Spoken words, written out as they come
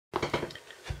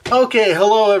Okay,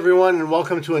 hello everyone, and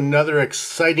welcome to another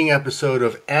exciting episode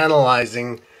of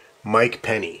Analyzing Mike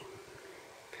Penny.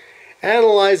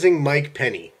 Analyzing Mike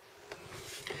Penny.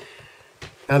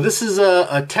 Now this is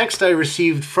a text I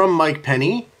received from Mike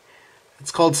Penny.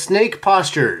 It's called Snake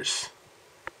Postures.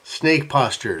 Snake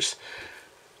Postures.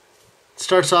 It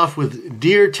starts off with,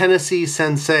 Dear Tennessee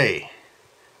Sensei.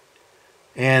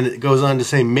 And it goes on to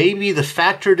say, maybe the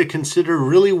factor to consider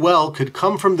really well could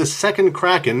come from the second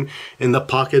kraken in the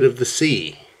pocket of the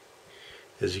sea.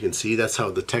 As you can see, that's how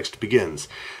the text begins.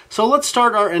 So let's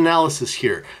start our analysis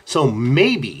here. So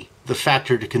maybe the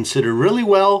factor to consider really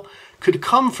well could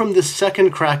come from the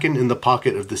second kraken in the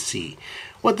pocket of the sea.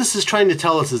 What this is trying to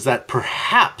tell us is that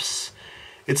perhaps,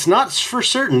 it's not for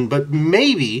certain, but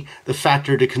maybe the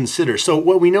factor to consider. So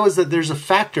what we know is that there's a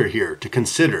factor here to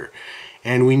consider.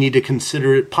 And we need to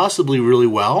consider it possibly really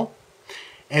well.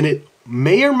 And it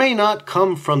may or may not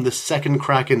come from the second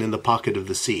kraken in the pocket of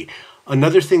the sea.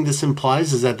 Another thing this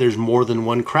implies is that there's more than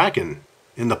one kraken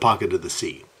in the pocket of the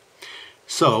sea.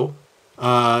 So,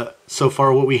 so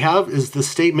far what we have is the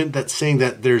statement that's saying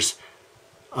that there's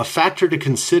a factor to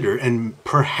consider, and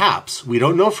perhaps, we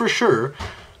don't know for sure,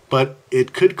 but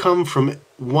it could come from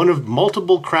one of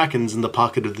multiple krakens in the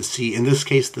pocket of the sea, in this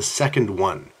case the second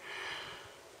one.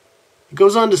 It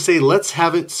goes on to say, let's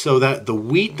have it so that the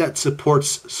wheat that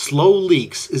supports slow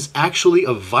leaks is actually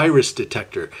a virus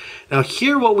detector. Now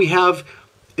here what we have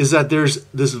is that there's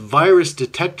this virus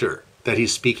detector that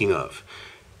he's speaking of.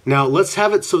 Now let's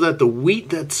have it so that the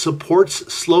wheat that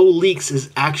supports slow leaks is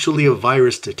actually a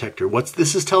virus detector. What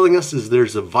this is telling us is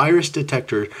there's a virus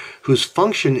detector whose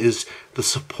function is the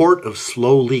support of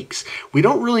slow leaks. We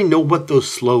don't really know what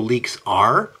those slow leaks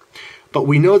are, but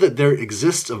we know that there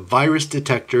exists a virus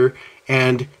detector.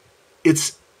 And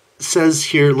it says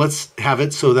here, let's have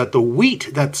it so that the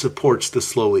wheat that supports the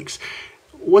slow leaks.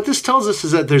 What this tells us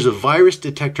is that there's a virus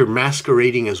detector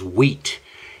masquerading as wheat.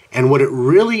 And what it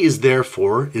really is there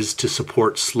for is to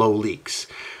support slow leaks.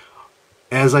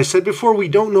 As I said before, we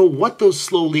don't know what those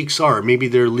slow leaks are. Maybe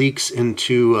they're leaks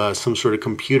into some sort of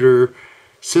computer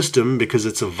system because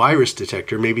it's a virus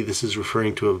detector. Maybe this is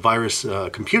referring to a virus,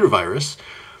 computer virus,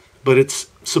 but it's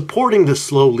supporting the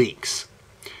slow leaks.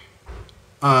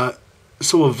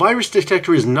 So a virus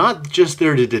detector is not just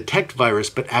there to detect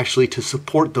virus, but actually to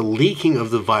support the leaking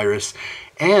of the virus.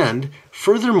 And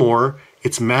furthermore,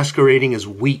 it's masquerading as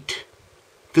wheat.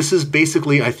 This is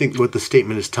basically, I think, what the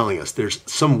statement is telling us. There's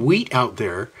some wheat out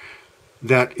there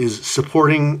that is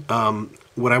supporting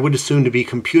what I would assume to be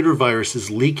computer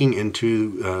viruses leaking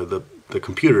into the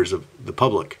computers of the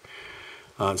public.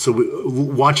 So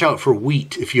watch out for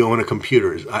wheat if you own a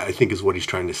computer, I think is what he's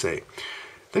trying to say.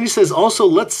 Then he says, also,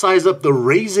 let's size up the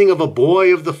raising of a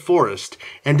boy of the forest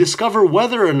and discover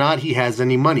whether or not he has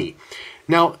any money.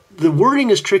 Now, the wording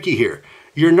is tricky here.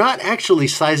 You're not actually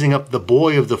sizing up the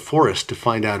boy of the forest to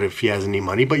find out if he has any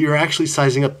money, but you're actually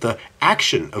sizing up the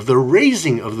action of the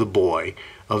raising of the boy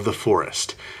of the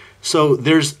forest. So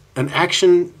there's an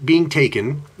action being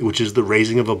taken, which is the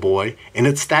raising of a boy, and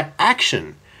it's that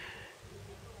action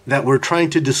that we're trying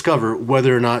to discover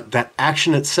whether or not that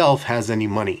action itself has any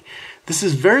money. This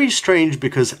is very strange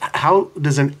because how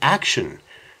does an action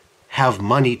have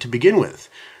money to begin with?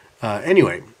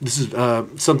 Anyway, this is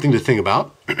something to think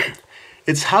about.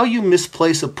 It's how you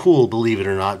misplace a pool, believe it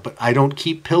or not, but I don't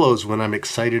keep pillows when I'm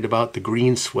excited about the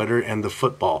green sweater and the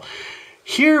football.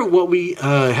 Here, what we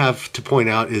have to point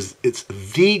out is it's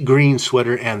the green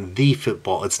sweater and the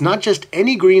football. It's not just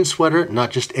any green sweater, not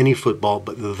just any football,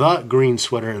 but the green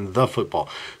sweater and the football.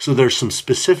 So there's some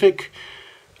specific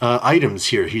items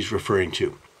here he's referring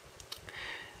to.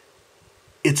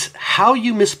 It's how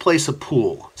you misplace a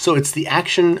pool. So it's the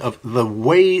action of the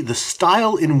way, the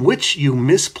style in which you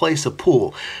misplace a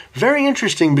pool. Very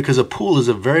interesting because a pool is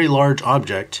a very large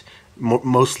object,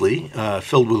 mostly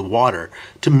filled with water.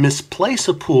 To misplace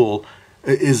a pool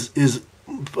is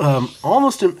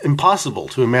almost impossible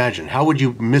to imagine. How would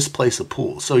you misplace a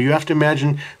pool? So you have to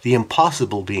imagine the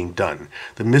impossible being done,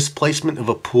 the misplacement of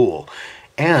a pool.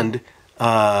 And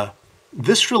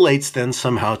this relates then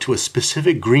somehow to a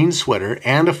specific green sweater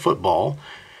and a football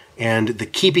and the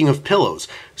keeping of pillows.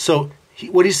 So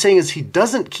what he's saying is he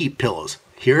doesn't keep pillows.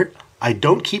 Here, I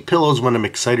don't keep pillows when I'm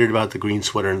excited about the green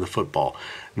sweater and the football.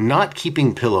 Not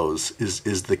keeping pillows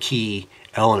is the key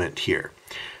element here.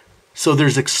 So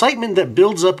there's excitement that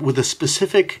builds up with a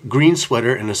specific green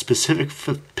sweater and a specific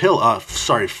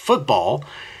football.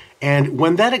 And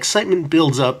when that excitement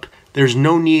builds up, there's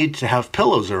no need to have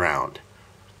pillows around.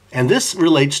 And this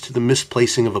relates to the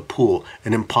misplacing of a pool,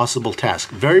 an impossible task.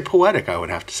 Very poetic, I would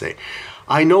have to say.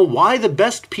 I know why the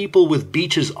best people with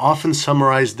beaches often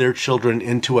summarize their children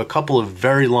into a couple of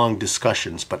very long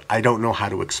discussions, but I don't know how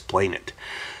to explain it.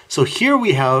 So here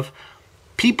we have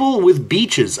people with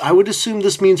beaches. I would assume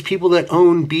this means people that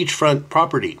own beachfront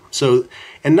property. So,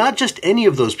 and not just any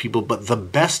of those people, but the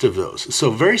best of those.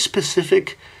 So very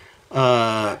specific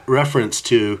reference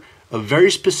to a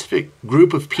very specific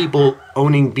group of people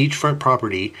owning beachfront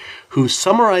property who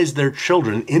summarize their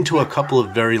children into a couple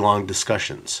of very long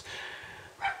discussions.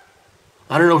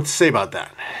 I don't know what to say about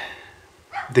that.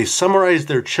 They summarize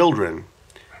their children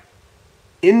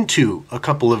into a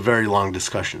couple of very long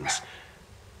discussions.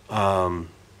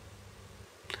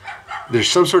 There's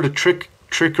some sort of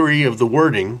trickery of the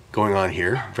wording going on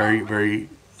here. Very, very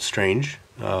strange.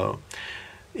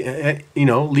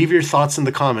 Leave your thoughts in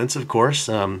the comments, of course.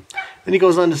 Then he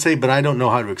goes on to say, but I don't know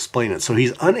how to explain it. So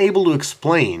he's unable to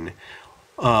explain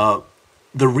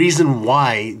the reason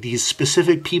why these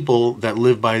specific people that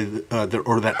live by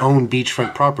or that own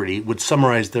beachfront property would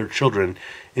summarize their children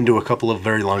into a couple of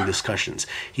very long discussions.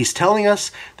 He's telling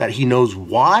us that he knows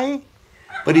why,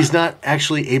 but he's not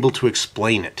actually able to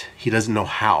explain it. He doesn't know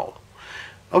how.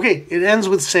 Okay, it ends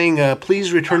with saying,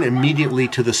 please return immediately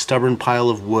to the stubborn pile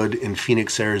of wood in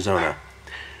Phoenix, Arizona.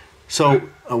 So,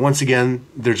 once again,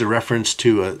 there's a reference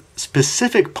to a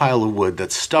specific pile of wood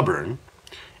that's stubborn.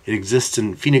 It exists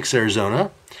in Phoenix,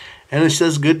 Arizona. And it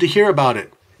says, good to hear about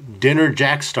it. Dinner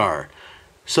Jack Star.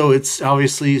 So it's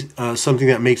obviously something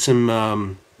that makes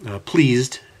him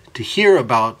pleased to hear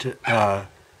about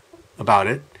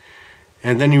it.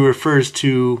 And then he refers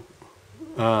to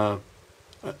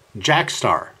Jack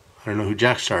Star. I don't know who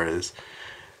Jack Star is.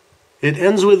 It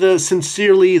ends with a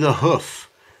sincerely the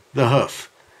hoof. The hoof.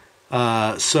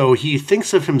 So he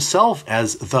thinks of himself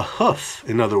as the hoof,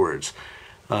 in other words.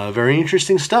 Very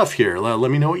interesting stuff here.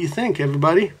 Let me know what you think,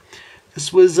 everybody.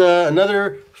 This was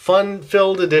another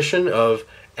fun-filled edition of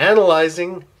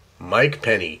Analyzing Mike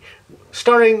Penny,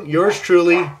 starring yours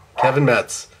truly, Kevin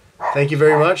Metz. Thank you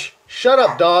very much. Shut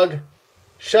up, dog.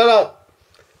 Shut up.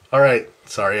 All right.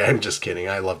 Sorry, I'm just kidding.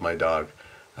 I love my dog.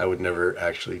 I would never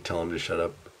actually tell him to shut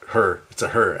up. Her. It's a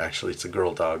her, actually. It's a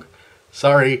girl dog.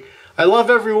 Sorry. I love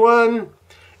everyone,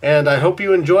 and I hope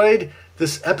you enjoyed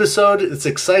this episode, this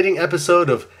exciting episode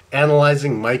of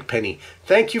Analyzing Mike Penny.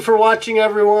 Thank you for watching,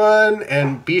 everyone,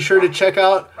 and be sure to check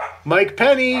out Mike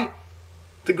Penny,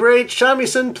 the great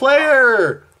shamisen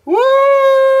player. Woo!